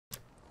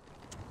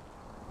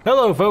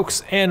Hello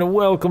folks, and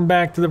welcome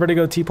back to the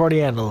Vertigo Tea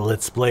Party and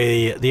Let's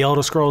Play The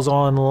Elder Scrolls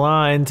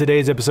Online.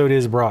 Today's episode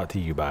is brought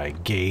to you by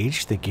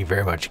Gage. Thank you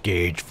very much,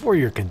 Gage, for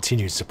your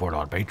continued support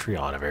on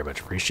Patreon. I very much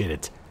appreciate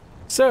it.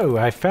 So,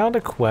 I found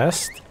a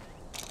quest.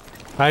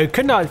 I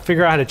could not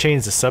figure out how to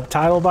change the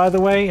subtitle, by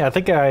the way. I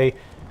think I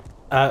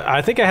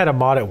had a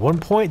mod at one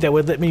point that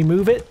would let me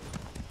move it,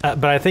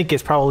 but I think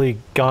it's probably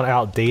gone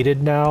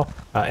outdated now,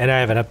 and I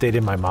haven't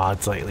updated my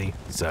mods lately,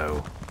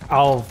 so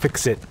I'll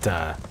fix it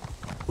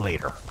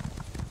later.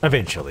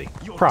 Eventually.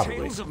 Probably.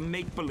 Your tales of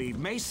make-believe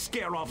may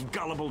scare off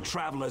gullible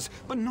travelers,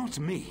 but not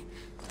me.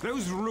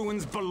 Those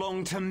ruins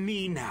belong to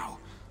me now.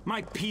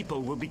 My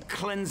people will be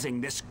cleansing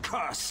this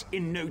curse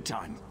in no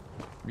time.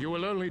 You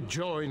will only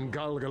join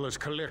Galgala's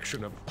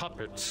collection of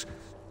puppets.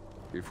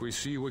 If we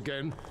see you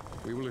again,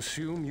 we will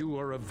assume you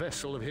are a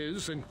vessel of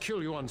his and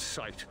kill you on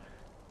sight.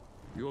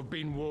 You have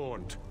been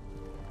warned.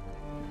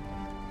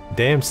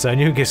 Damn, son,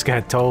 you just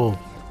got told.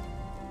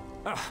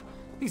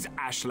 These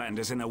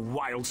Ashlanders in a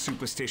wild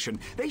superstition.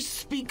 They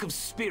speak of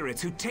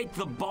spirits who take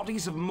the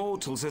bodies of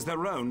mortals as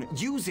their own,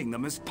 using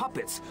them as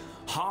puppets.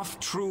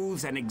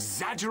 Half-truths and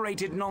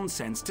exaggerated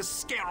nonsense to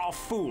scare off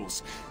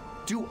fools.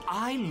 Do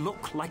I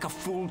look like a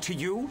fool to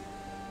you?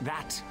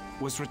 That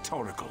was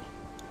rhetorical.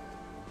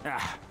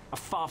 A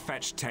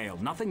far-fetched tale,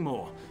 nothing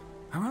more.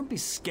 I won't be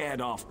scared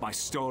off by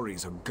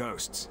stories or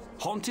ghosts.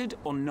 Haunted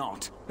or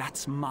not,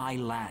 that's my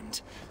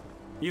land.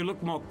 You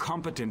look more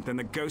competent than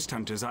the ghost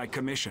hunters I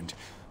commissioned.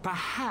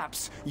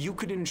 Perhaps you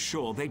could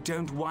ensure they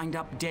don't wind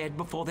up dead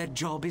before their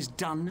job is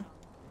done?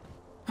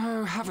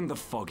 Oh, haven't the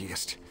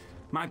foggiest.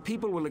 My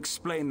people will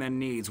explain their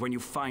needs when you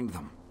find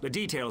them. The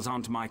details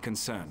aren't my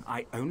concern.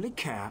 I only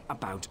care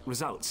about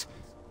results.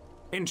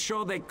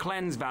 Ensure they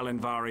cleanse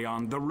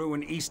Valenvarion, the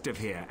ruin east of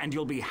here, and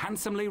you'll be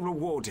handsomely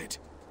rewarded.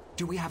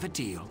 Do we have a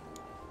deal?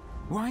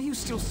 Why are you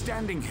still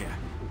standing here?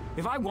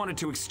 If I wanted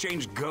to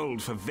exchange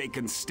gold for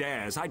vacant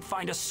stairs, I'd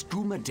find a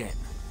skooma den.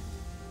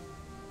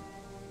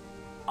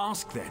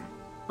 Ask then,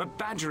 but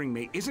badgering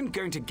me isn't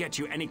going to get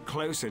you any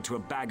closer to a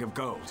bag of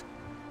gold.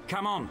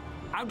 Come on,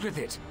 out with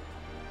it.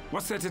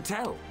 What's there to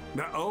tell?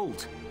 They're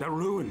old, they're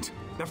ruined,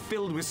 they're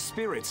filled with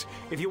spirits.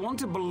 If you want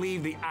to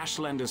believe the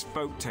Ashlanders'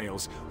 folk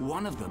tales,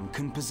 one of them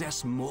can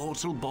possess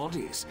mortal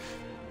bodies.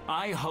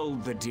 I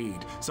hold the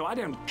deed, so I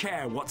don't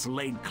care what's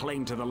laid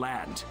claim to the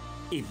land.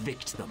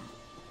 Evict them.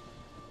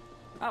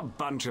 A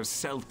bunch of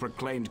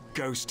self-proclaimed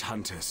ghost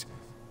hunters.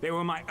 They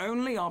were my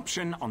only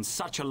option on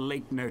such a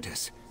late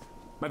notice.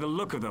 By the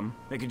look of them,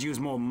 they could use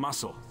more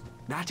muscle.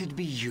 That'd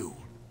be you.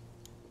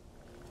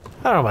 I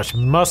don't know how much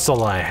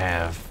muscle I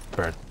have,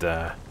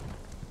 but,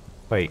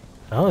 wait.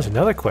 Oh, there's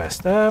another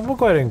quest. We'll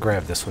go ahead and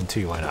grab this one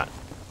too, why not?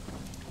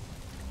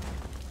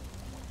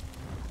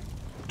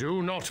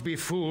 Do not be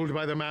fooled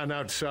by the man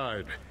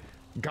outside.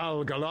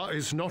 Galgala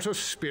is not a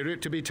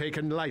spirit to be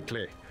taken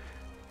lightly.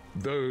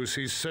 Those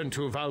he's sent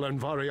to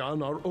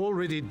Valenvarion are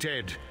already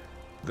dead,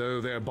 though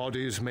their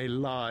bodies may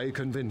lie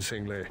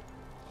convincingly.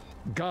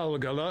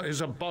 Galgala is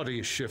a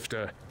body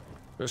shifter,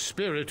 a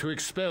spirit who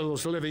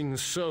expels living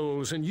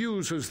souls and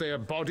uses their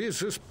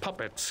bodies as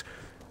puppets.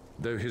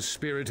 Though his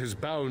spirit is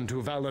bound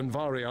to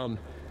Valenvarion,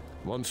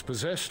 once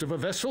possessed of a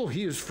vessel,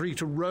 he is free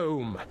to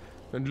roam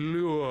and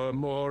lure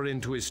more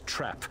into his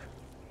trap.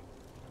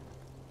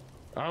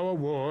 Our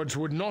wards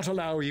would not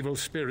allow evil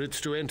spirits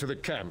to enter the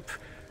camp.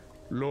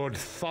 Lord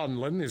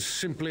Thonlin is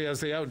simply,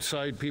 as the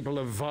outside people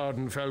of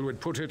Vardenfell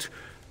would put it,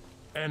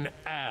 an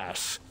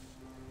ass.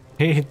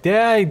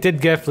 Yeah, I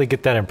did definitely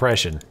get that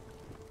impression.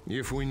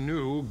 If we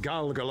knew,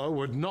 Galgala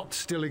would not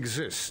still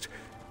exist.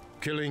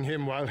 Killing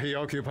him while he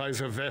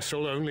occupies a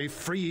vessel only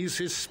frees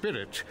his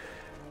spirit.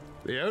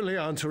 The only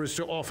answer is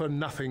to offer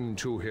nothing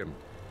to him.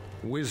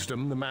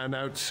 Wisdom the man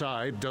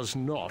outside does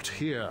not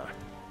hear.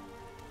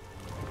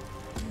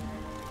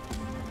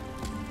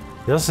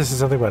 He also said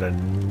something about a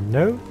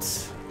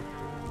note?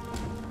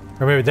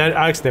 Or maybe that,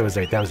 actually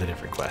that was a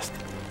different quest.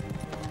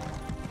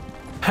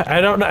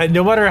 I don't know,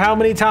 no matter how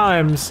many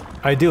times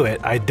I do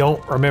it, I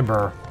don't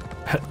remember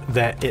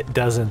that it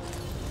doesn't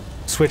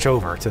switch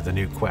over to the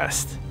new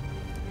quest.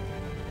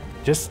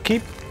 Just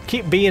keep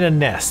being a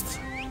nest.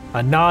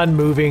 A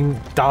non-moving,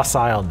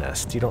 docile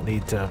nest. You don't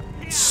need to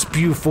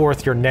spew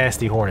forth your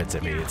nasty hornets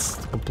at me.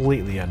 It's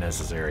completely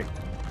unnecessary.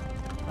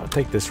 I'll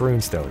take this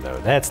runestone though,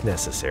 that's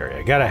necessary.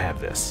 I gotta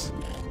have this.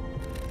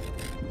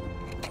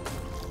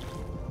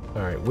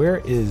 Alright,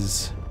 where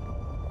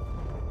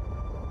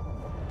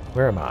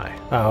am I?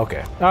 Oh,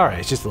 okay. Alright,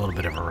 it's just a little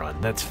bit of a run.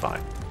 That's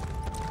fine.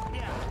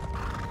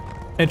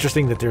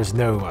 Interesting that there's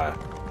no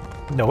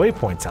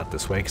waypoints out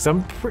this way, because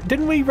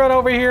didn't we run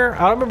over here?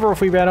 I don't remember if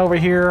we ran over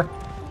here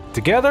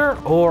together,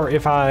 or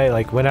if I,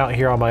 like, went out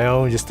here on my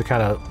own just to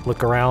kind of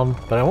look around,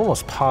 but I'm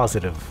almost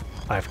positive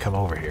I've come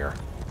over here.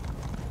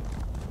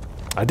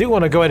 I do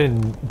want to go ahead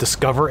and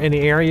discover any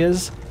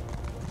areas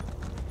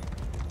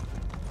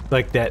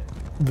like that,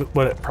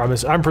 what it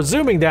promised. I'm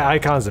presuming that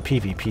icon's a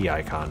PvP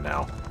icon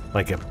now.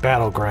 Like a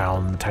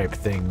battleground type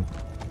thing.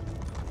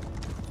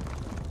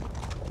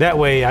 That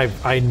way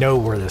I know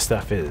where this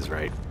stuff is,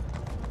 right?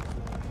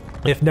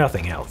 if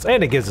nothing else.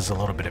 And it gives us a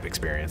little bit of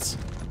experience.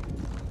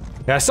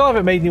 Yeah, I still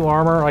haven't made new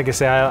armor. Like I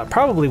say, I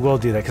probably will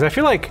do that because I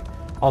feel like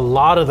a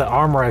lot of the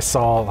armor I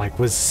saw like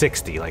was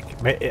 60.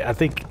 Like I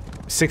think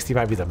 60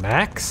 might be the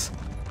max.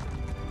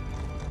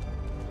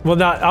 Well,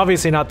 not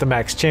obviously not the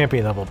max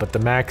champion level, but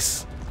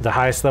the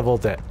highest level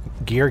that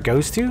gear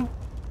goes to.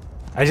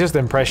 That's just the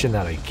impression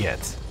that I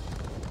get.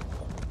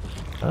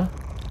 Huh?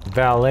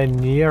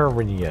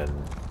 Valenian.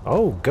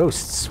 Oh,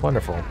 ghosts.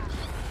 Wonderful.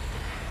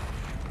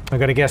 I'm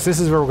gonna guess this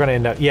is where we're gonna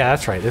end up. Yeah,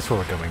 that's right. This is where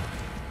we're going.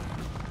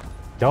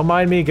 Don't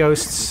mind me,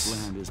 ghosts.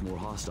 This land is more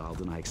hostile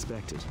than I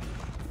expected.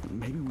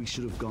 Maybe we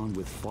should have gone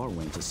with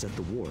Farwen to set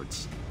the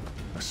wards.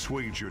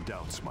 Assuage your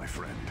doubts, my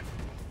friend.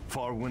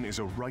 Farwen is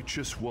a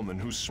righteous woman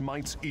who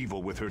smites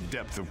evil with her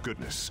depth of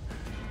goodness.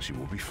 She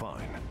will be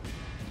fine.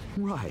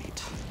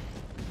 Right.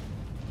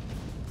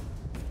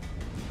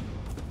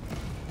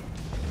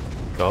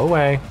 Go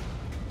away.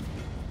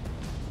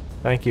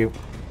 Thank you.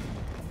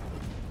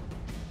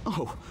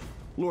 Oh,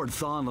 Lord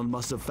Thonlin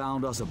must have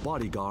found us a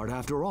bodyguard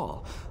after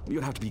all.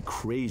 You'd have to be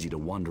crazy to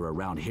wander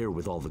around here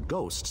with all the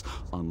ghosts,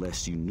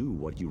 unless you knew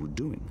what you were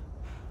doing.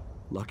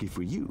 Lucky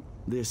for you,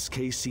 this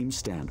case seems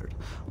standard.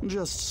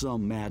 Just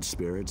some mad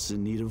spirits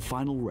in need of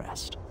final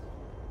rest.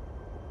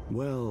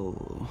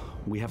 Well,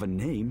 we have a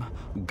name,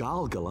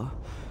 Galgala.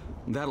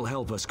 That'll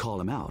help us call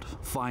him out,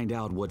 find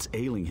out what's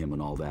ailing him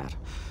and all that.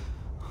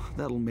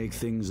 That'll make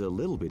things a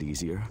little bit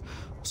easier,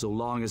 so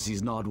long as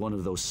he's not one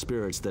of those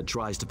spirits that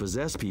tries to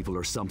possess people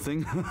or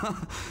something.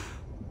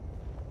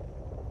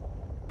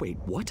 Wait,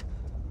 what?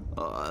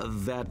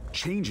 That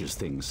changes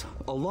things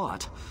a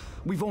lot.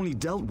 We've only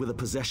dealt with a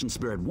possession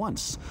spirit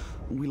once.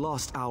 We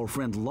lost our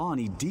friend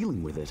Lonnie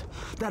dealing with it.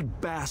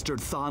 That bastard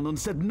Thonlin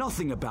said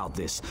nothing about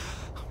this.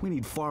 We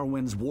need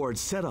Farwen's ward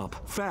set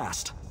up,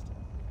 fast.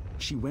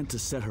 She went to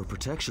set her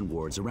protection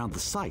wards around the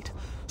site.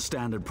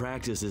 Standard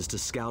practice is to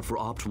scout for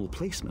optimal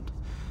placement.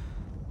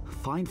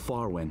 Find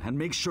Farwen and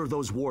make sure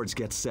those wards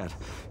get set.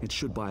 It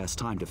should buy us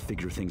time to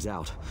figure things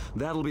out.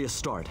 That'll be a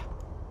start.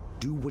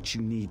 Do what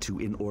you need to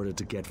in order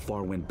to get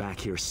Farwen back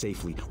here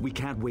safely. We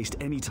can't waste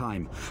any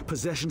time.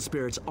 Possession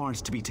spirits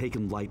aren't to be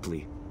taken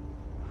lightly.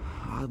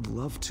 I'd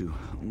love to,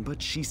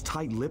 but she's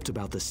tight-lipped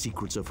about the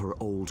secrets of her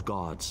old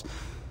gods.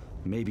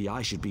 Maybe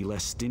I should be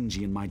less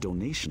stingy in my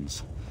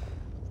donations.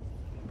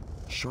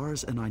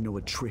 Shars and I know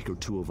a trick or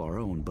two of our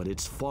own, but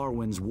it's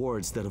Farwen's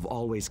wards that have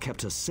always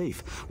kept us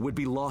safe. We'd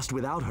be lost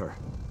without her.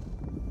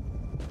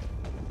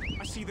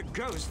 I see the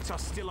ghosts are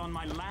still on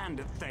my land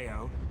at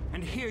Theo,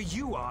 and here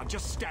you are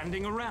just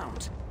standing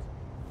around.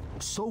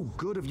 So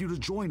good of you to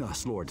join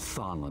us, Lord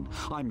Thonlin.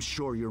 I'm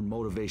sure your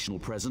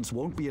motivational presence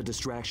won't be a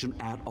distraction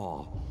at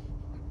all.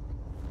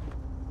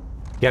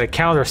 You gotta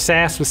counter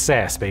sass with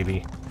sass,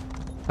 baby.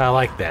 I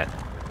like that.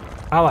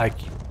 I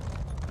like you.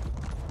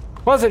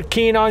 Wasn't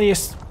keen on you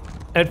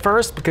at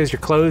first because your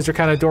clothes are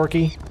kind of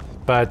dorky,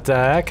 but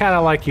I kind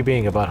of like you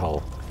being a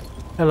butthole.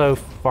 Hello,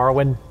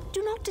 Farwen.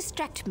 Do not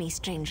distract me,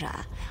 stranger.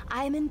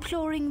 I am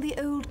imploring the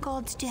old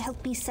gods to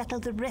help me settle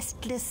the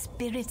restless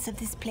spirits of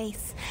this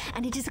place,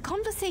 and it is a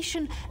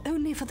conversation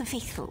only for the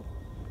faithful.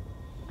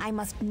 I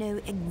must know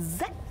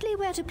exactly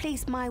where to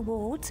place my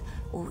wards,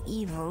 or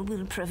evil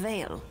will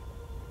prevail.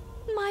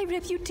 My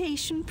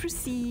reputation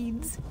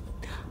precedes.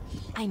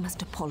 I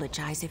must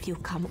apologize if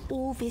you've come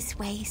all this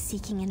way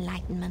seeking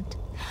enlightenment.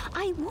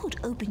 I would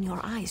open your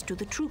eyes to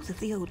the truth of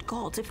the old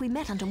gods if we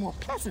met under more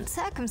pleasant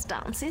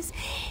circumstances,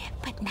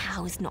 but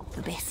now is not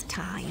the best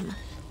time.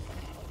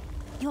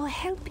 Your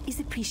help is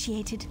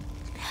appreciated.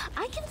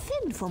 I can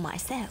fend for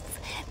myself,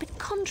 but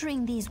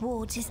conjuring these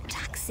wards is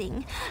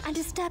taxing, and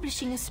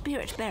establishing a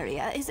spirit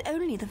barrier is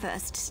only the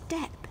first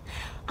step.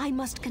 I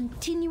must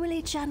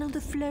continually channel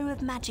the flow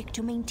of magic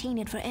to maintain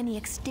it for any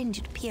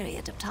extended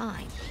period of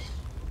time.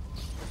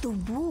 The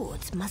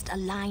wards must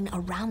align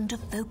around a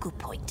focal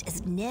point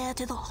as near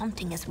to the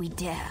haunting as we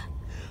dare.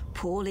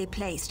 Poorly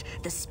placed,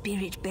 the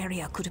spirit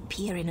barrier could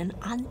appear in an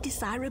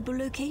undesirable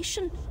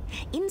location.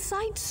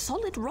 Inside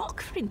solid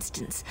rock, for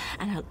instance,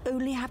 and I'll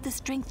only have the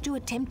strength to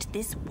attempt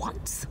this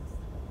once.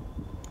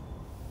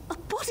 A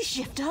body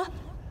shifter?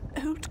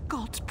 Old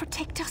gods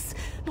protect us.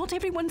 Not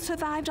everyone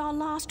survived our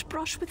last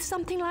brush with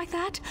something like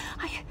that.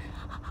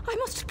 I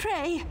must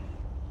pray.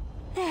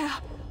 There.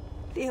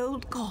 The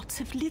old gods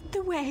have lit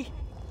the way.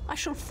 I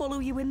shall follow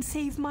you and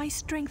save my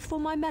strength for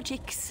my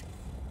magics.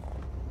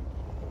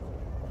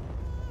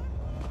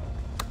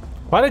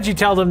 Why did you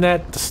tell them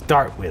that to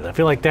start with? I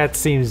feel like that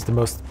seems the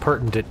most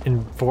pertinent,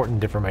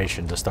 important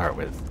information to start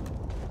with.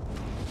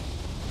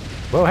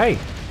 Well, hey,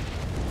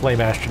 Flame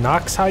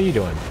Astronox, how you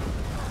doing?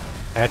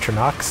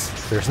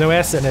 Atronox, there's no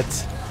S in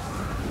it.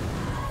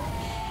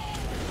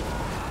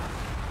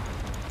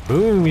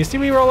 Boom, you see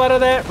me roll out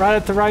of that right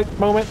at the right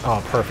moment?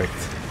 Oh, perfect.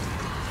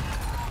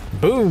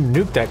 Boom,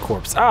 nuke that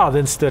corpse. Oh,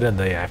 then stood in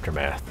the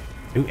aftermath.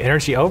 Ooh,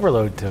 energy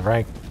overload to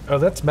rank. Oh,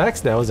 that's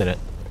max now, isn't it?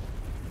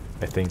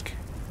 I think.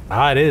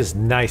 Ah, it is.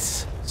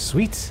 Nice.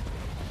 Sweet.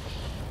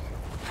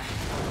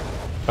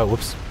 Oh,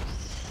 whoops.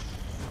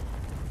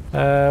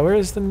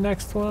 Where's the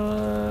next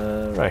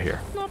one? Right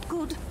here. Not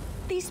good.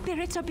 These These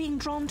spirits are being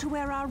drawn to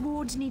where our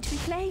wards need to be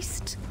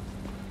placed.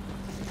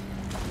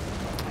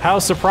 How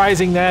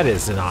surprising that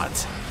is not.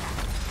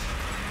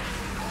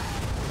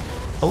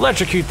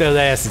 Electrocute those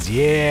asses,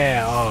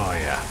 yeah, oh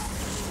yeah.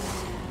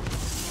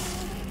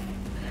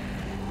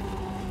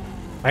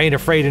 I ain't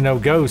afraid of no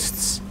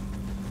ghosts.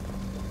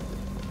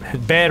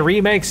 Bad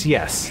remakes,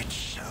 yes. It's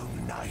so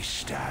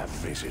nice to have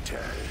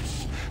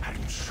visitors,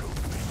 and so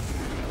many.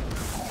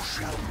 Who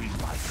shall be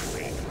my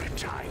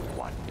favorite, I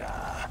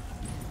wonder?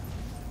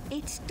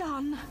 It's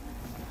done.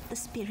 The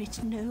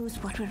spirit knows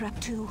what we're up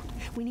to.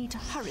 We need to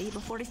hurry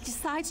before it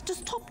decides to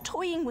stop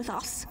toying with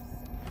us.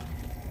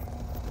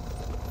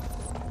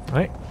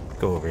 Alright,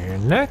 go over here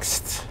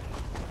next.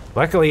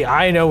 Luckily,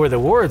 I know where the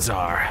wards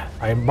are.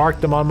 I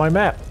marked them on my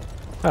map.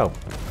 Oh,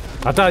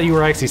 I thought you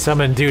were actually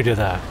summoned due to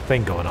the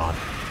thing going on.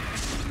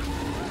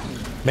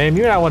 Ma'am,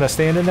 you not want to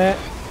stand in that?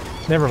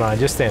 Never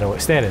mind, just stand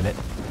in it.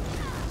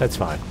 That's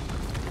fine.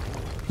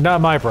 Not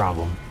my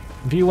problem.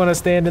 If you want to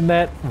stand in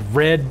that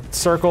red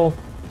circle,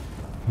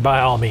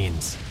 by all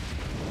means.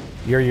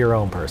 You're your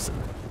own person.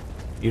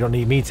 You don't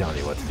need me telling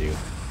you what to do.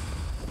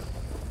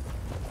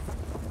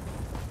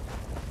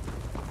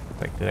 I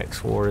think the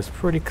next war is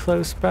pretty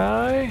close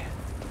by.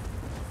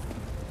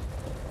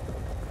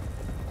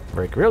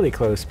 Break really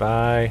close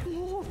by.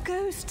 More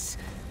ghosts.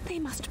 They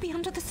must be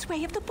under the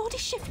sway of the body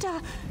shifter.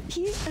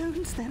 He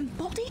owns them,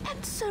 body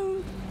and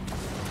soul.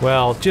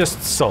 Well,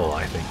 just soul,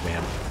 I think,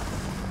 ma'am.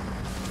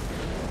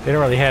 They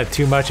don't really have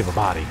too much of a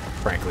body,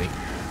 frankly.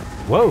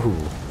 Whoa,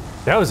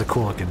 that was a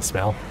cool looking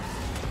spell.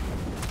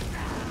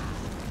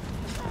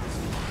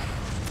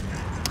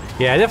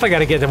 Yeah, I definitely got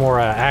to get the more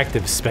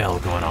active spell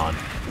going on.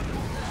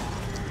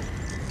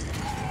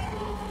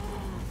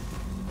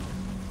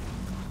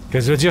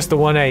 Because with just the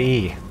one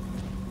AE,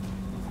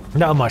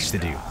 not much to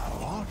do.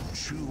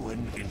 Aren't you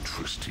an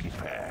interesting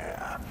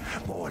pair?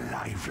 More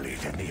lively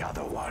than the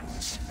other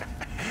ones.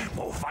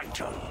 More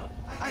vital.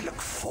 I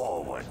look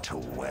forward to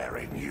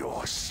wearing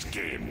your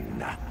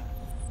skin.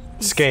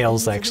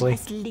 Scales, actually.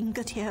 Has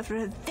lingered here for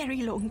a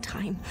very long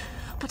time,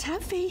 but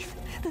have faith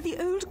that the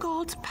old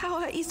god's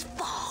power is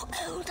far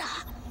older.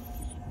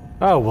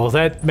 Oh, well,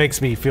 that makes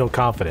me feel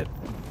confident.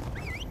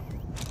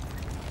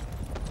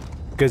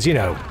 Because, you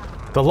know,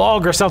 the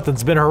longer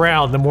something's been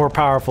around, the more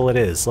powerful it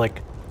is.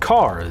 Like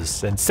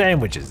cars and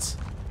sandwiches.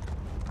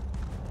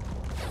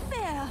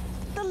 There,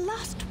 the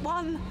last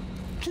one.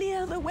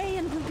 Clear the way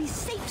and we'll be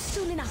safe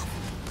soon enough.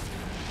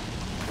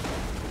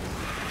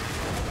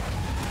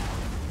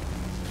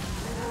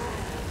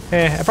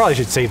 I probably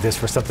should save this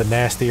for something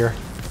nastier.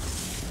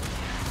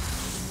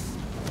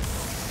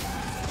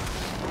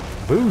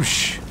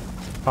 Boosh.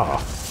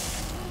 Oh,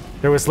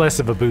 there was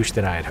less of a boosh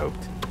than I had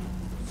hoped.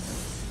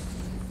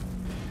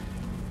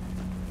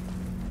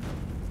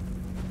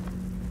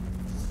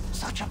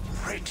 Such a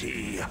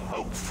pretty,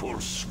 hopeful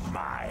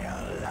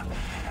smile.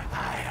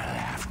 I'll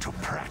have to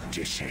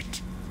practice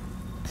it.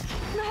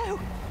 No!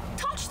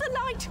 Touch the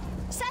light!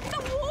 Set the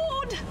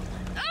ward!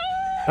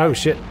 Oh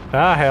shit.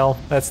 Ah hell,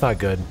 that's not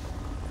good.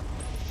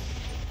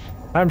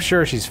 I'm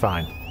sure she's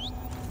fine.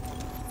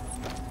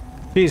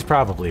 She's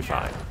probably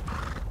fine.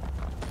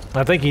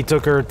 I think he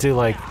took her to,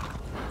 like,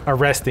 a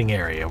resting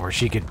area where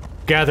she could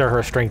gather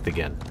her strength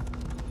again.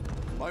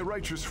 My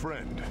righteous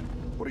friend,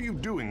 what are you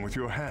doing with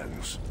your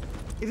hands?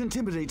 It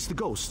intimidates the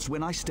ghosts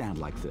when I stand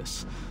like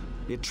this.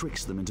 It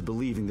tricks them into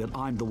believing that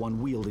I'm the one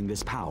wielding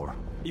this power.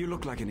 You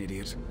look like an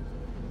idiot.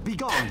 Be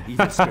gone,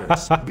 evil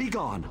spirits. Be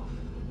gone.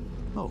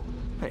 Oh,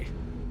 hey.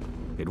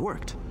 It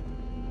worked.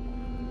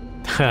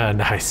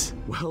 Nice.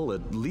 Well,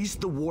 at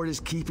least the ward is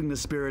keeping the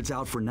spirits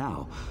out for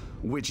now,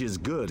 which is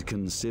good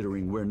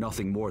considering we're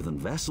nothing more than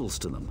vessels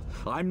to them.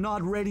 I'm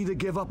not ready to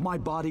give up my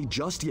body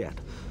just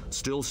yet.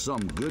 Still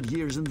some good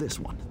years in this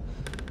one.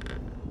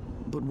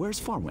 But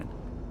where's Farwen?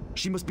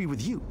 She must be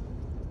with you.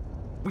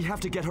 We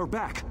have to get her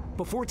back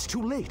before it's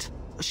too late.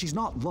 She's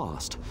not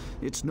lost.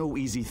 It's no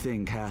easy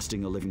thing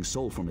casting a living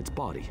soul from its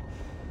body.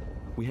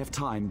 We have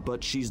time,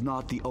 but she's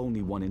not the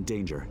only one in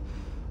danger.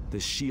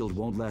 This shield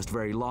won't last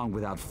very long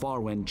without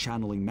Farwen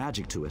channeling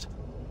magic to it.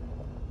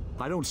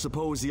 I don't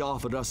suppose he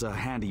offered us a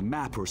handy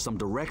map or some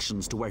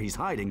directions to where he's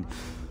hiding.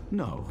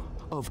 No,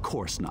 of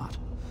course not.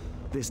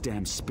 This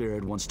damn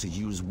spirit wants to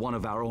use one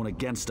of our own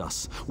against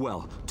us.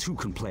 Well, two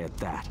can play at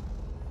that.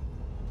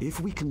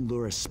 If we can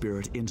lure a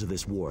spirit into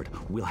this ward,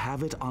 we'll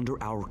have it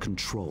under our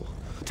control.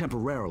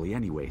 Temporarily,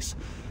 anyways.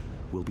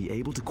 We'll be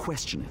able to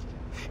question it.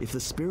 If the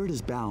spirit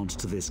is bound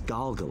to this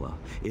Galgala,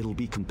 it'll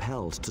be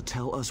compelled to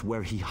tell us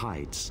where he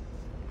hides.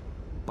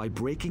 By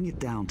breaking it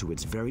down to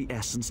its very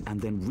essence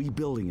and then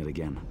rebuilding it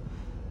again,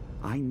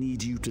 I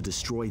need you to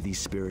destroy these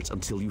spirits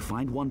until you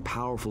find one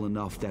powerful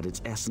enough that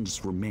its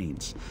essence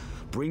remains.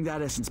 Bring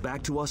that essence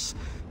back to us,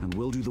 and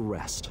we'll do the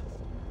rest.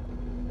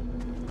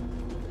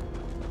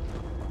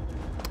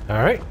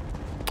 Alright.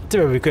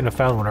 Too bad we couldn't have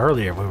found one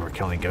earlier when we were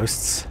killing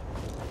ghosts.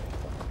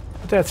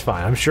 But that's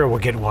fine. I'm sure we'll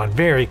get one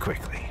very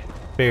quickly.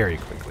 Very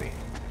quickly.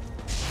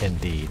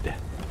 Indeed.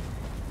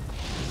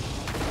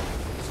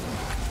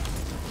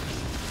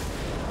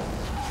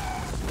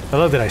 I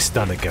love that I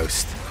stunned a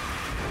ghost.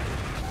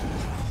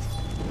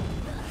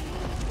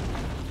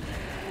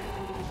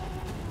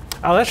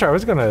 Oh, that's right. I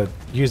was gonna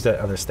use that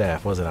other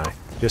staff, wasn't I?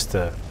 Just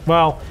to,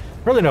 well,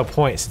 really no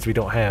point since we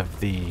don't have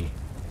the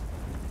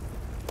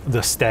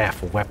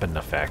staff weapon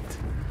effect.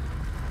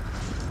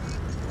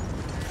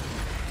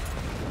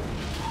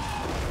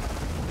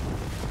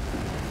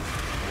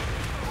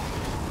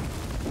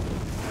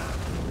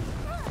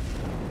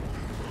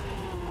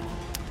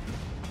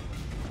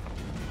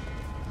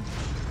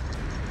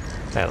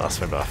 I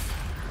lost my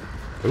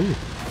buff. Ooh.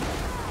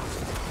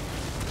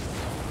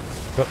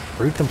 Oh,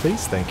 root them,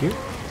 please. Thank you.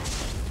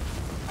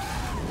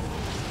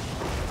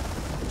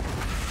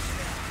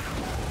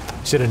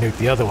 Should have nuked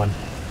the other one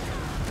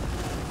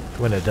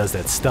when it does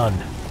that stun.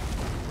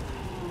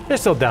 They're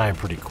still dying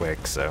pretty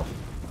quick, so.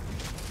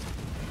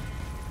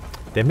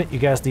 Damn it, you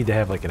guys need to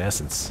have like an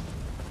essence.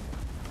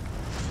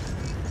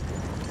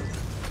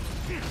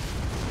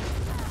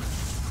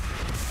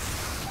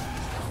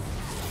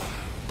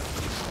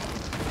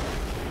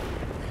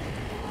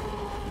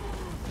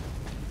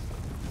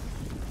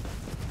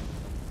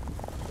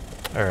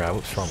 Alright,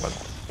 what's wrong with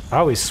it? I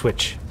always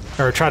switch,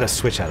 or try to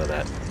switch out of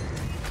that.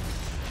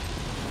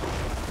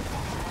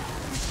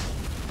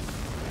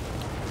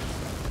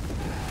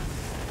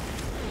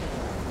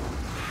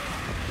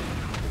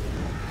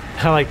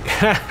 I like,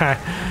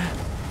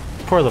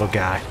 poor little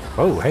guy.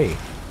 Oh, hey.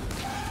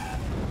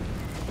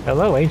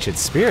 Hello, ancient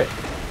spirit.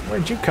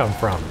 Where'd you come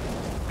from?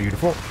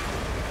 Beautiful.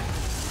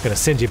 Gonna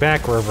send you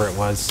back wherever it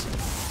was.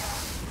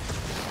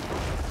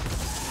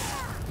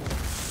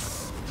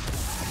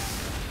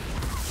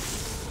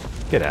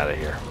 Get out of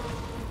here.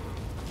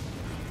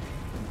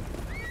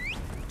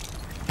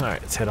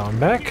 Alright, let's head on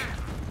back.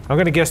 I'm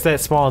gonna guess that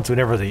spawns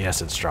whenever the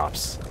essence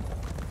drops.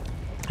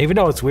 Even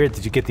though it's weird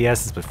that you get the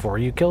essence before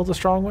you kill the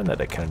strong one, that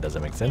kind of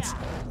doesn't make sense.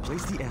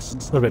 Place the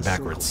essence a little bit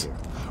backwards.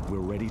 We're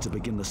ready to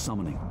begin the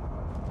summoning.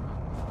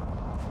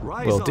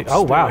 Rise Well, up,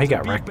 oh wow, he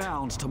got be wrecked.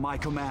 bound to my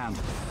command.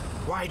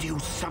 Why do you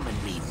summon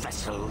me,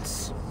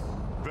 vessels?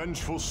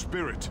 Vengeful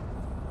spirit,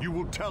 you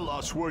will tell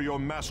us where your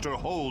master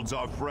holds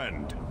our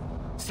friend.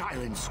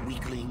 Silence,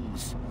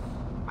 weaklings.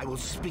 I will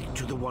speak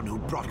to the one who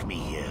brought me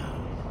here.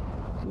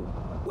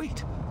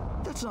 Wait,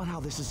 that's not how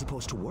this is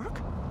supposed to work.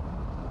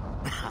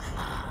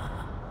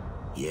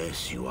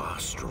 Yes, you are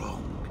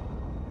strong.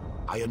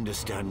 I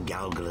understand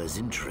Galgala's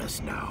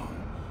interest now.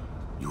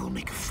 You will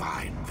make a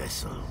fine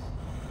vessel.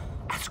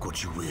 Ask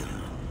what you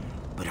will,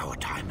 but our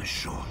time is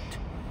short.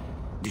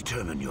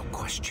 Determine your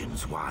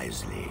questions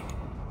wisely.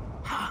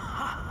 Ha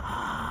ha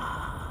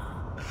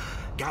ha!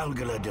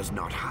 Galgala does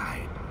not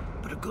hide,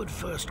 but a good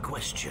first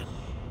question.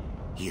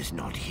 He is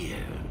not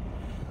here.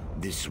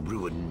 This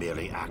ruin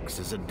merely acts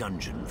as a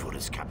dungeon for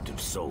his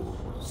captive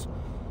souls.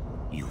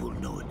 You will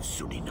know it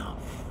soon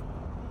enough.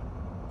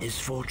 His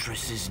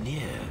fortress is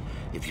near,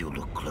 if you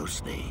look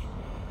closely.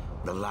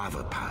 The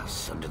lava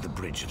pass under the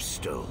bridge of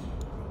stone.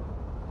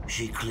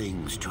 She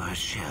clings to her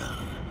shell.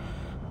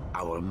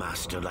 Our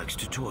master likes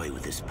to toy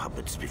with his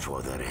puppets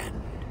before their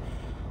end.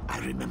 I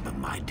remember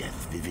my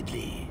death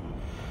vividly.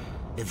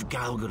 If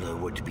Galgala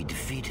were to be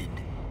defeated,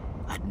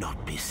 I'd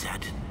not be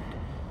saddened.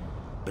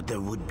 But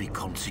there would be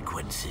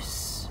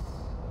consequences.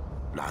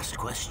 Last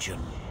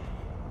question.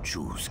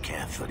 Choose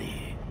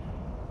carefully.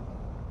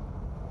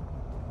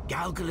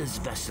 Galgala's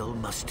vessel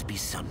must be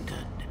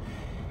sundered.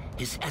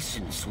 His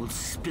essence will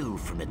spill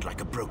from it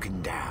like a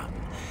broken dam,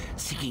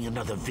 seeking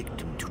another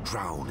victim to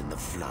drown in the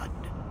flood.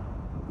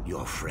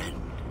 Your friend,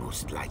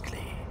 most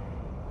likely.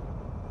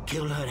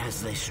 Kill her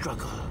as they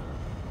struggle,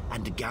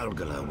 and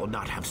Galgala will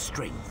not have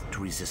strength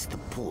to resist the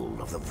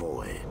pull of the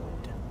void.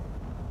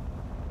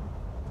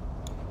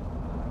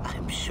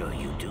 I'm sure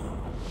you do.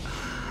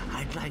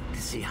 I'd like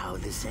to see how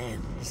this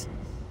ends,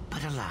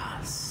 but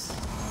alas.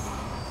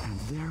 And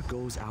there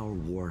goes our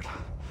ward.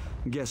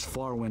 Guess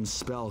Farwin's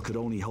spell could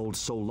only hold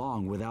so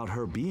long without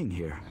her being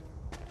here.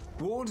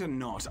 Ward or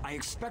not, I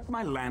expect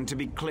my land to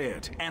be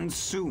cleared, and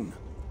soon.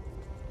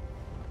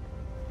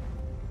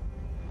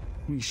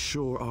 We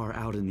sure are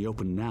out in the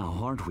open now,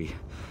 aren't we?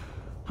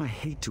 I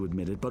hate to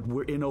admit it, but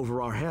we're in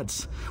over our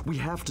heads. We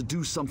have to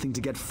do something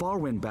to get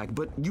Farwin back,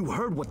 but you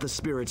heard what the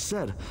spirit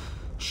said.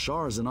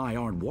 Shars and I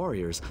aren't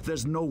warriors.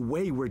 There's no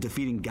way we're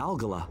defeating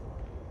Galgala.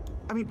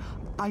 I mean,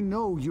 I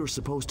know you're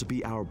supposed to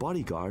be our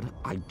bodyguard.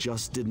 I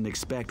just didn't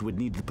expect we'd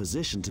need the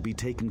position to be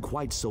taken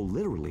quite so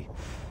literally.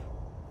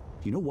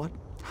 You know what?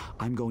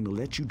 I'm going to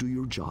let you do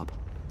your job.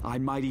 I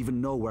might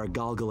even know where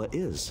Galgala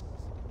is.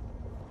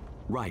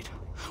 Right.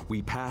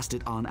 We passed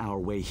it on our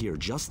way here,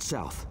 just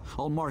south.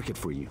 I'll mark it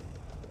for you.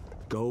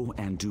 Go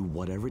and do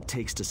whatever it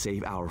takes to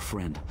save our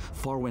friend.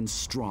 Farwin's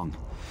strong.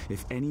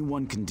 If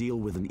anyone can deal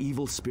with an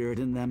evil spirit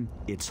in them,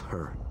 it's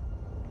her.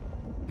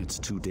 It's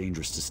too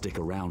dangerous to stick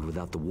around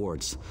without the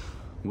wards.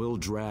 We'll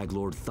drag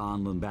Lord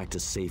Thonlin back to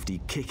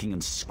safety, kicking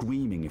and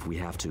screaming if we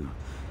have to.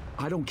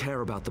 I don't care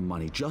about the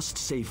money, just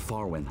save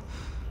Farwin.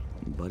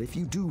 But if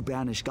you do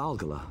banish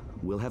Galgala,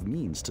 we'll have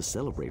means to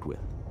celebrate with.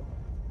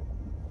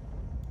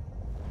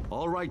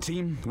 All right,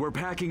 team. We're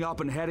packing up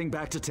and heading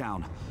back to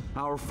town.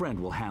 Our friend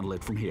will handle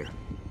it from here.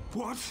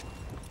 What?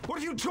 What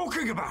are you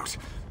talking about?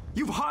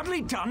 You've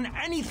hardly done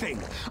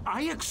anything.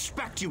 I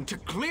expect you to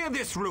clear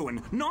this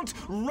ruin, not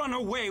run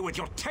away with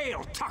your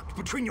tail tucked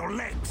between your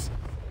legs.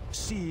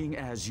 Seeing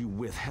as you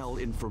withheld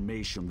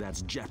information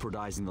that's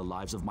jeopardizing the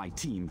lives of my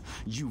team,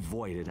 you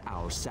voided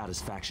our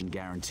satisfaction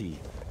guarantee.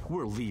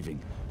 We're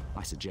leaving.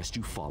 I suggest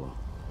you follow.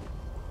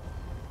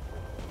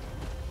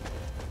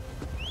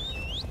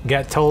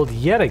 Got told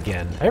yet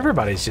again.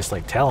 Everybody's just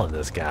like telling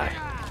this guy.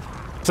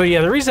 So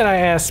yeah, the reason I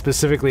asked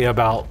specifically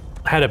about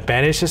how to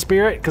banish a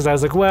spirit, because I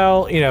was like,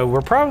 well, you know,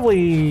 we're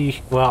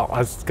probably, well, I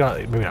was gonna,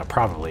 maybe not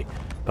probably,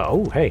 but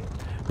oh, hey,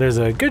 there's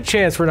a good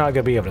chance we're not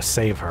gonna be able to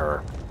save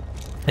her.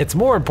 It's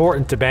more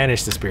important to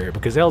banish the spirit,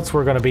 because else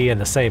we're gonna be in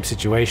the same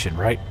situation,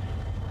 right?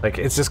 Like,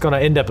 it's just gonna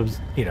end up,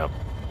 you know,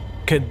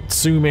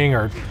 consuming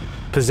or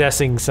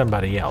possessing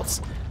somebody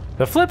else.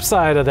 The flip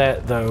side of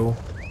that, though,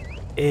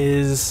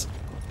 is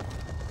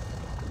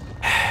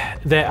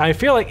that I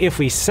feel like if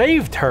we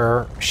saved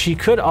her, she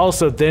could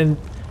also then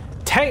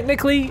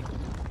technically,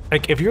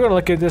 like, if you're gonna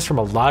look at this from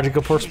a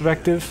logical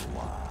perspective,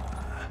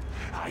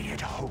 I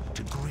had hoped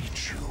to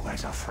greet you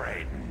as a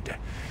friend,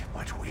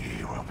 but we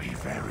will be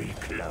very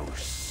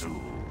close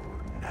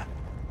soon.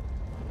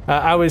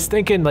 I was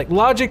thinking, like,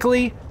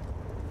 logically,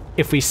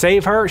 if we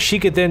save her, she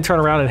could then turn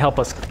around and help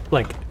us,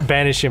 like,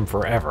 banish him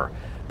forever.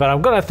 But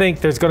I'm gonna think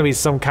there's gonna be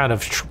some kind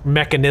of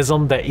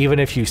mechanism that even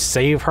if you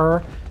save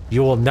her,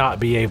 you will not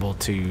be able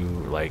to,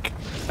 like,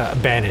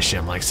 banish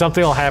him. Like,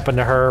 something will happen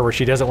to her where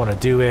she doesn't want to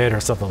do it or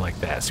something like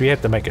that. So you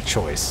have to make a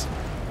choice.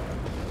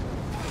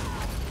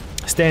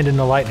 Stand in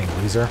the lightning,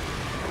 loser.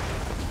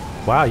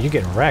 Wow, you're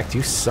getting wrecked.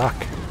 You suck.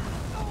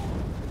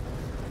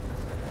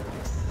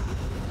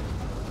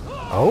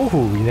 Oh,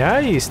 now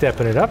you're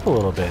stepping it up a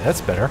little bit. That's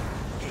better.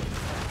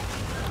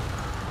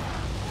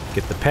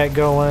 Get the pet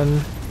going.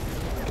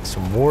 Get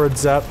some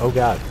wards up. Oh,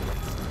 God.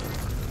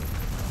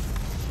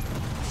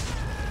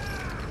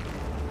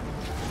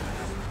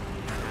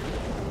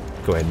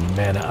 Go ahead and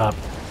mana up,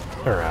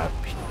 or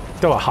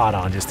throw a hot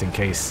on just in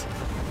case.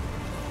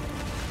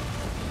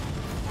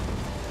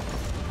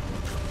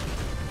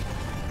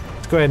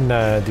 Let's go ahead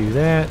and do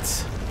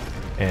that,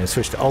 and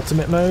switch to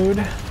ultimate mode.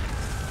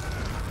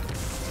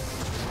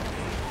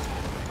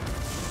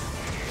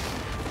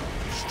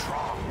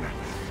 Strong,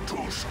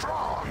 too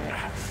strong.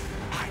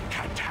 I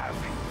can't have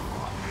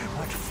you,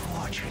 but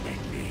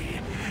fortunately,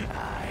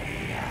 I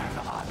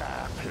have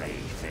other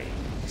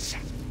playthings.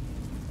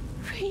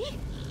 Free?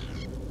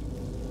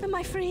 Am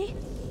I free?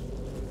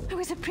 I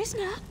was a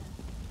prisoner.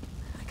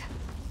 I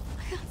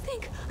can't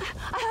think.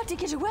 I had to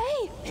get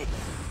away.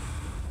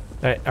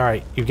 All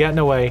right, you've gotten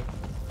away.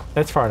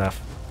 That's far enough.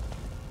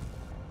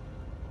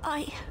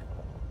 I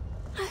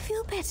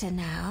feel better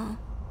now.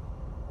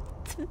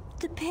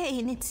 The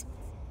pain, it's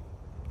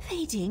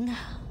fading.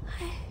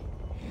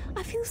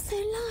 I feel so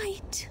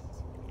light,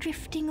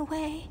 drifting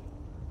away.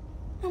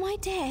 Am I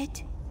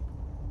dead?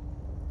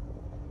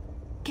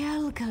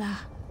 Galgala.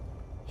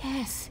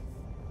 Yes.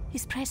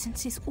 His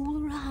presence is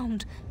all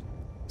around,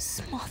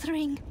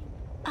 smothering.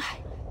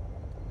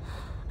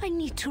 I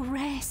need to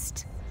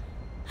rest.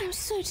 I'm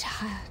so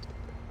tired.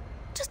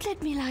 Just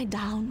let me lie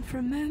down for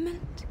a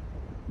moment.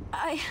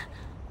 I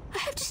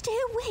have to stay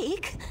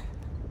awake.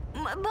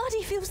 My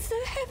body feels so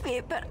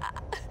heavy, but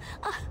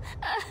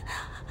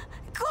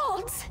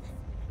gods,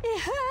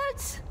 it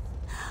hurts.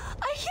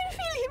 I can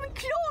feel him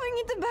clawing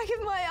at the back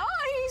of my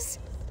eyes.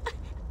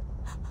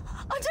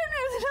 I don't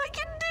know that I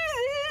can do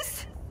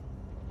this.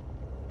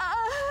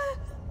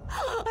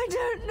 I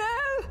don't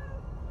know.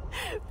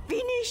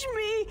 Finish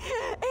me.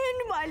 End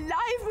my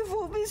life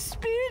before this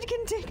spirit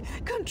can take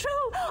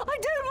control. I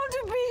don't want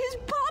to be his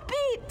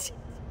puppet.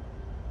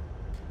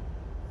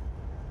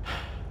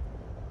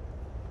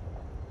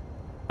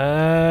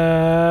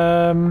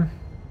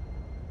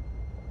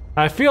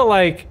 I feel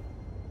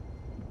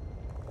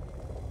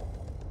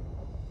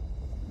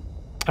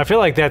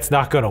like that's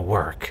not gonna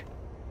work.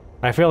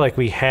 I feel like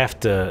we have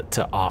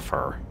to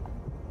offer.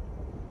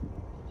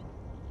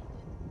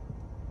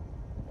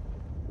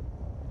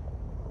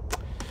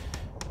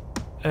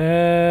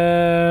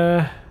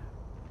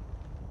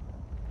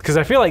 Because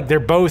I feel like they're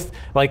both,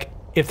 like,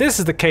 if this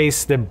is the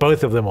case, then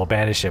both of them will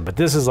banish him. But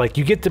this is like,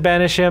 you get to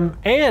banish him,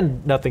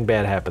 and nothing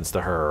bad happens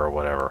to her, or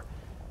whatever.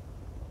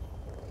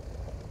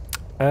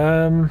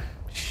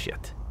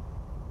 Shit.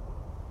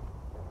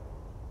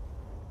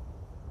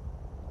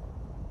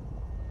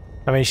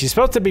 I mean, she's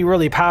supposed to be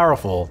really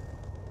powerful.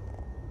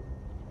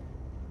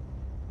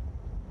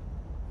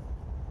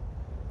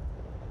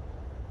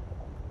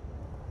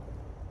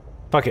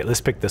 Fuck it,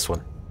 let's pick this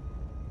one.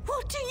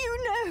 What do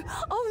you know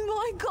of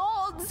my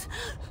gods?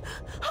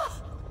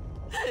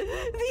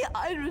 The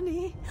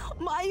irony,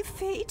 my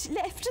fate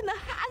left in the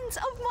hands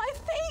of my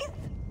faith.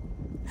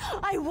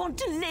 I want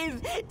to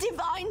live,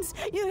 divines,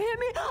 you hear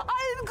me?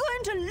 I am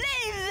going to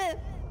live.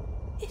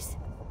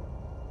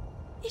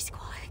 He's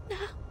quiet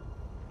now.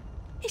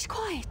 He's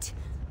quiet.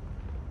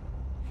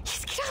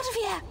 He's get out of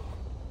here.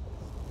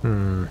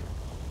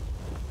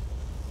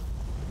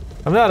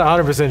 I'm not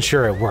 100%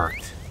 sure it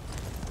worked.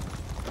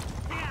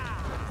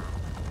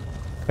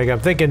 Like, I'm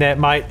thinking that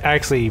might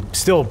actually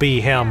still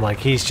be him, like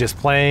he's just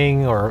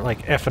playing or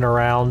like effing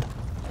around.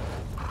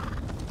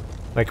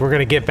 Like we're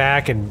gonna get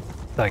back and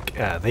like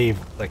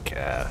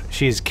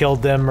she's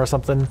killed them or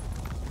something.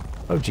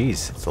 Oh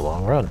geez, it's a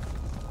long run.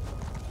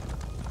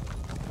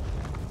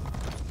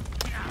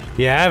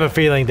 Yeah, I have a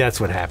feeling that's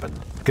what happened.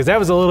 Because that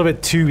was a little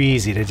bit too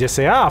easy to just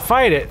say, ah,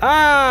 fight it.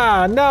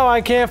 Ah, no,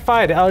 I can't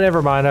fight it. Oh,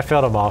 never mind, I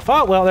felt him off.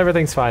 Oh, well,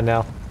 everything's fine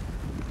now.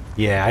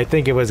 Yeah, I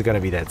think it was gonna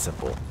be that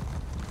simple.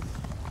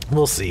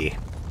 We'll see.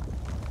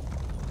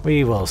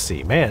 We will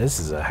see. Man, this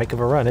is a heck of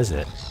a run, isn't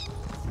it?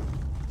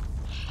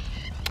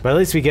 But at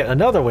least we get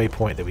another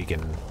waypoint that we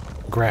can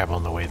grab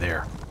on the way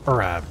there.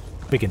 Or,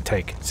 we can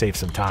save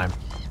some time.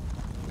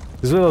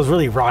 There's one of those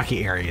really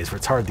rocky areas where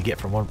it's hard to get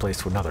from one place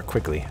to another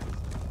quickly.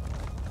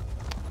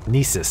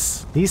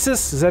 Nesis.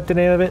 Nesis? Is that the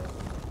name of it?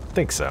 I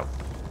think so.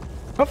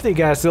 Hopefully you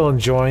guys still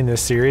enjoying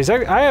this series.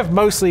 I have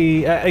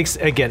mostly,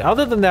 again,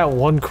 other than that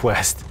one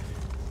quest,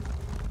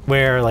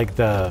 where like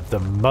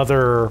the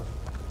mother,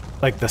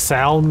 like the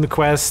sound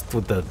quest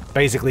with the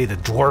basically the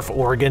dwarf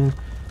organ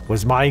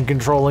was mind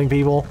controlling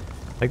people.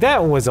 Like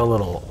that one was a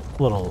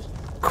little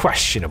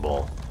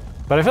questionable,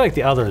 but I feel like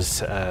the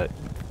others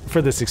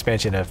for this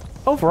expansion have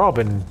overall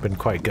been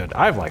quite good.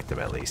 I've liked them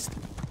at least.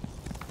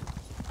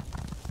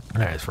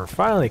 All right, so we're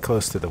finally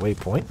close to the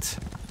waypoint,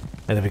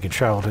 and then we can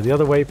travel to the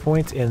other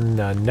waypoint in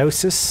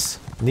Nesis.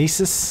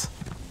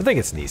 I think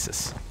it's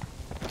Nesis.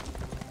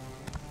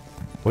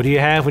 What do you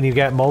have when you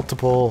got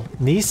multiple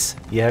niece?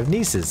 You have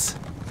nieces.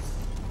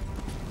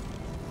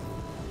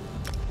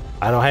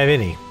 I don't have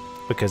any,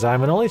 because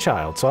I'm an only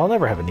child, so I'll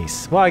never have a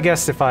niece. Well, I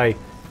guess if I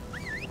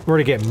were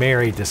to get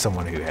married to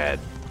someone who had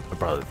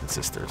brothers and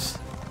sisters.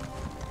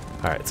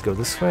 Alright, let's go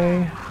this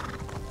way.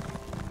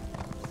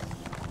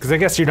 Because I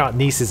guess you're not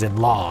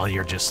nieces-in-law,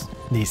 you're just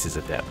nieces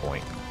at that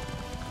point.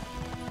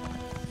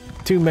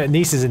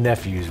 Nieces and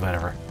nephews,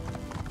 whatever.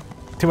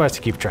 Too much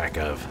to keep track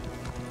of.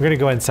 We're gonna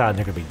go inside and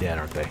they're gonna be dead,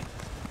 aren't they?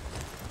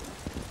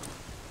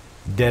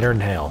 Deader than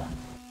hell.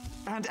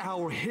 And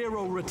our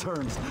hero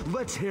returns.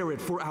 Let's hear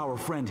it for our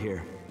friend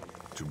here.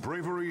 To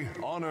bravery,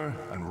 honor,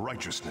 and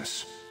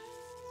righteousness.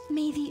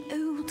 May the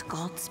old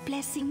god's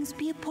blessings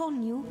be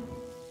upon you.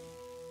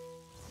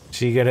 Is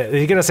he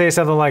gonna say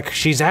something like,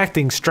 she's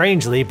acting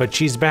strangely, but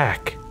she's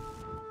back?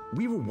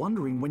 We were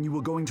wondering when you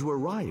were going to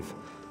arrive.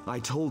 I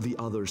told the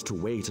others to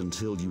wait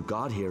until you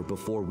got here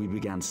before we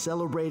began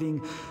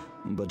celebrating,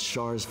 but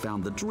Shars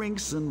found the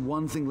drinks and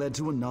one thing led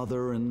to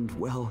another and,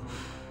 well,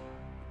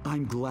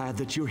 I'm glad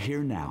that you're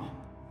here now.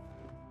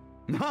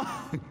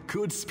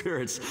 Good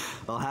spirits.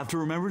 I'll have to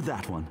remember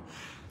that one.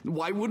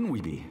 Why wouldn't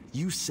we be?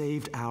 You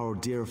saved our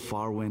dear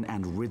Farwyn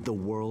and rid the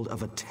world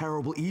of a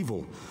terrible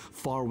evil.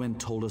 Farwyn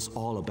told us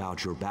all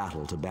about your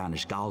battle to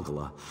banish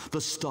Galgala,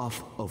 the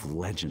stuff of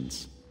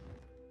legends.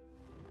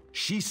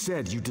 She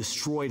said you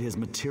destroyed his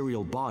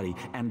material body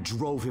and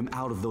drove him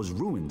out of those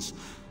ruins.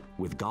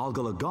 With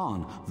Galgala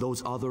gone,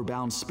 those other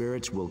bound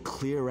spirits will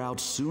clear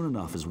out soon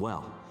enough as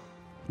well.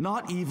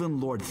 Not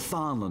even Lord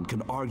Thonland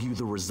can argue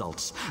the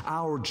results.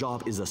 Our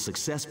job is a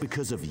success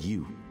because of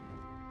you.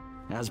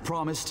 As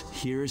promised,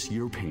 here's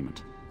your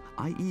payment.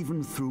 I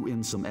even threw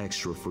in some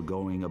extra for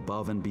going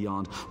above and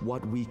beyond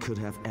what we could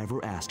have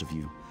ever asked of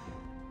you.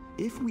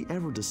 If we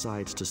ever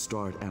decide to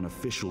start an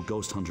official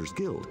Ghost Hunters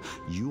Guild,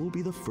 you'll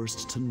be the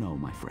first to know,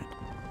 my friend.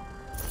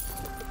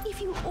 If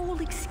you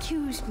all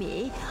excuse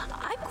me,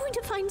 I'm going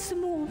to find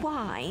some more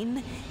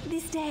wine.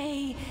 This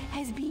day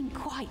has been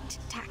quite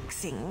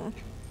taxing.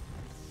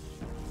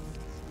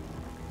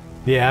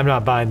 Yeah, I'm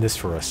not buying this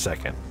for a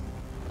second.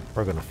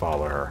 We're gonna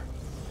follow her.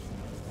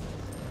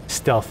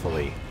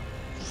 Stealthily.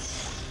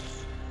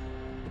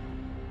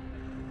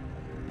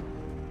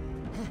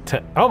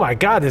 Oh my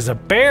god, there's a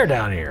bear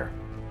down here!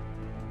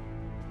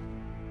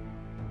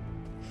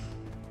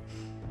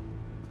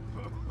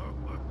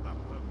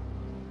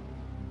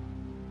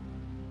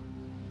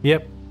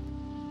 Yep.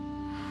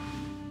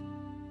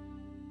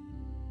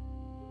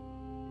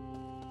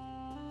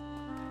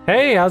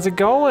 Hey, how's it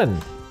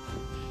going?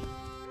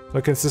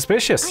 Looking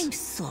suspicious. I'm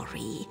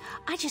sorry.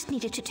 I just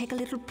needed to take a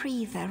little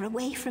breather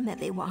away from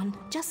everyone.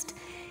 Just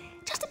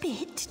a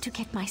bit to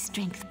get my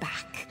strength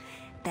back.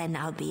 Then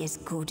I'll be as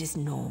good as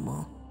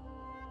normal.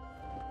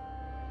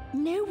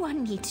 No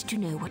one needs to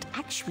know what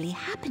actually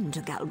happened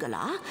to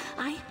Galgala.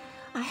 I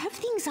have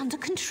things under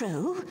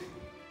control.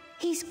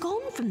 He's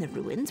gone from the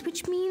ruins,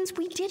 which means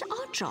we did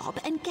our job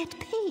and get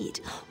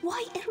paid.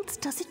 Why else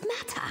does it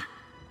matter?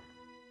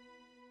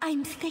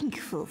 I'm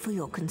thankful for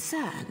your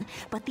concern,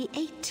 but the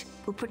Eight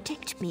will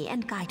protect me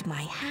and guide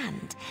my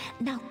hand.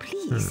 Now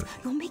please,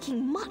 you're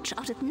making much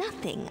out of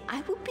nothing.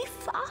 I will be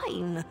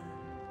fine.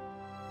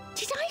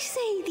 Did I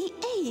say the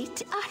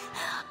Eight?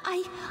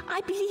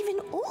 I believe in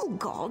all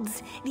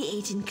gods, the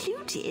Eight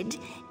included.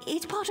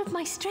 It's part of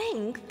my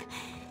strength.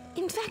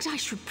 In fact, I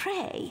should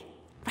pray.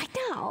 Right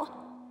now.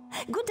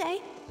 Good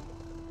day.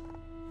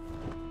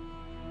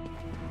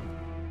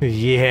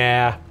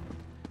 Yeah.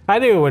 I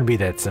knew it wouldn't be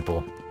that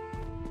simple.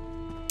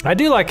 I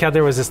do like how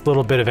there was this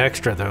little bit of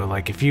extra though.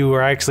 Like if you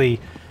were actually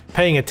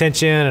paying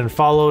attention and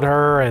followed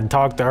her and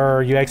talked to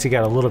her, you actually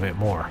got a little bit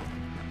more.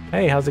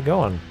 Hey, how's it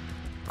going?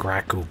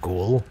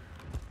 Ghoul.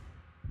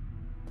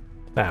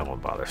 I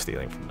won't bother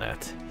stealing from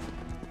that.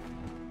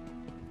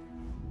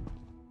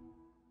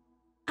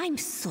 I'm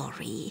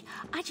sorry.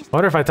 I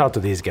wonder if I talk to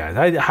these guys.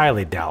 I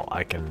highly doubt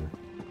I can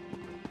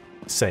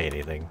say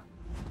anything.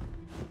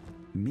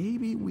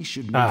 Maybe we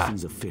should make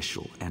things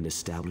official and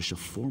establish a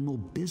formal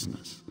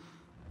business.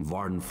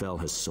 Vardenfell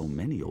has so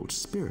many old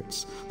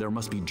spirits. There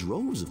must be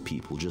droves of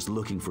people just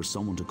looking for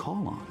someone to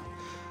call on.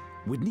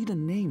 We'd need a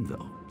name,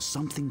 though.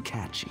 Something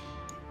catchy.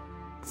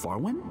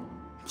 Farwen?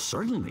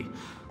 Certainly.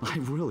 I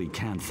really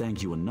can't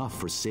thank you enough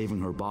for saving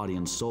her body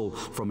and soul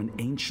from an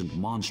ancient,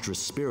 monstrous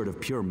spirit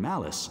of pure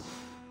malice.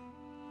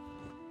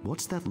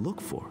 What's that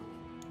look for?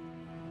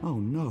 Oh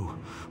no,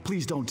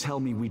 please don't tell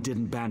me we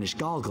didn't banish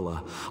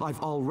Galgala. I've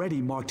already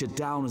marked it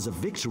down as a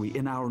victory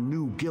in our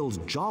new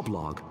guild job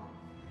log.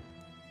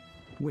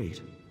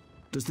 Wait,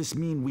 does this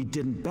mean we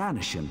didn't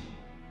banish him?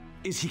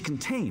 Is he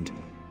contained?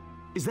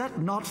 Is that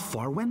not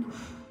Farwen?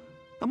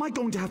 Am I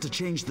going to have to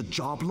change the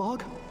job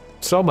log?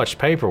 So much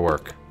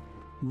paperwork.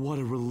 What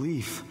a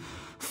relief.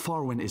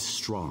 Farwen is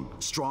strong,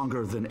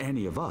 stronger than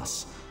any of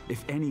us.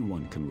 If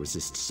anyone can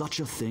resist such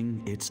a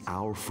thing, it's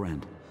our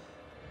friend.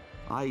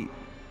 I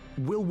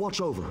will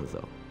watch over her,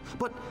 though.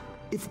 But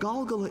if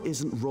Galgala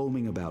isn't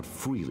roaming about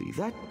freely,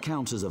 that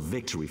counts as a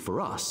victory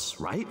for us,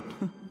 right?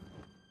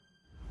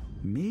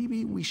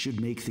 Maybe we should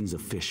make things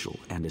official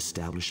and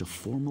establish a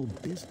formal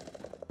business.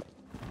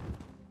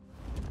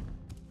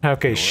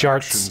 Okay, Your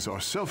sharks. actions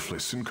are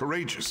selfless and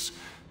courageous.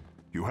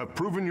 You have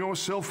proven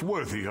yourself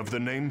worthy of the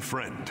name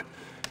friend.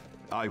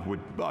 I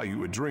would buy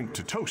you a drink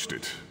to toast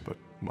it, but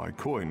my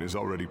coin is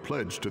already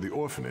pledged to the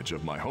orphanage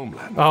of my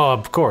homeland. Oh,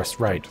 of course,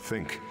 right.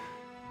 Think,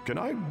 can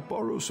I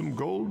borrow some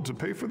gold to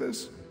pay for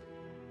this?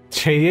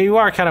 You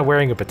are kind of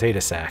wearing a potato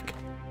sack.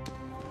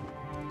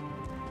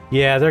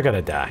 Yeah, they're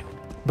gonna die.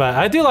 But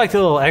I do like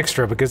the little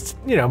extra because,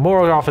 you know,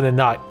 more often than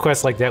not,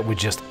 quests like that would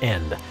just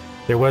end.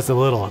 There was a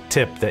little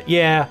tip that,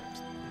 yeah,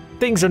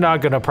 things are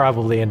not gonna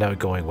probably end up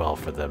going well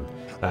for them.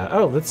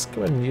 Oh, let's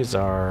go ahead and use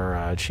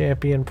our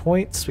champion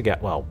points. We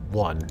got, well,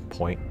 1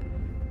 point.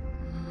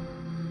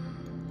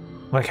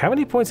 Like, how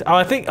many points? Oh,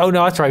 I think, oh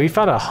no, that's right. We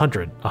found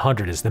 100.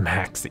 100 is the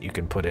max that you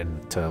can put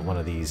into one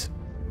of these.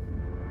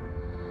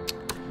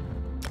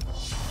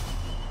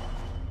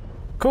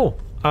 Cool.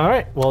 All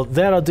right, well,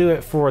 that'll do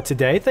it for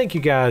today. Thank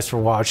you guys for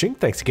watching.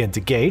 Thanks again to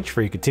Gage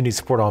for your continued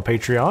support on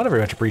Patreon. I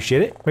very much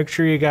appreciate it. Make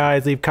sure you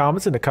guys leave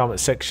comments in the comment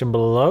section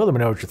below. Let me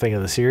know what you're thinking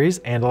of the series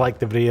and like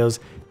the videos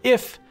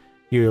if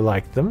you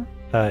like them.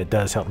 It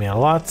does help me out a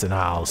lot, and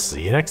I'll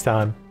see you next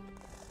time.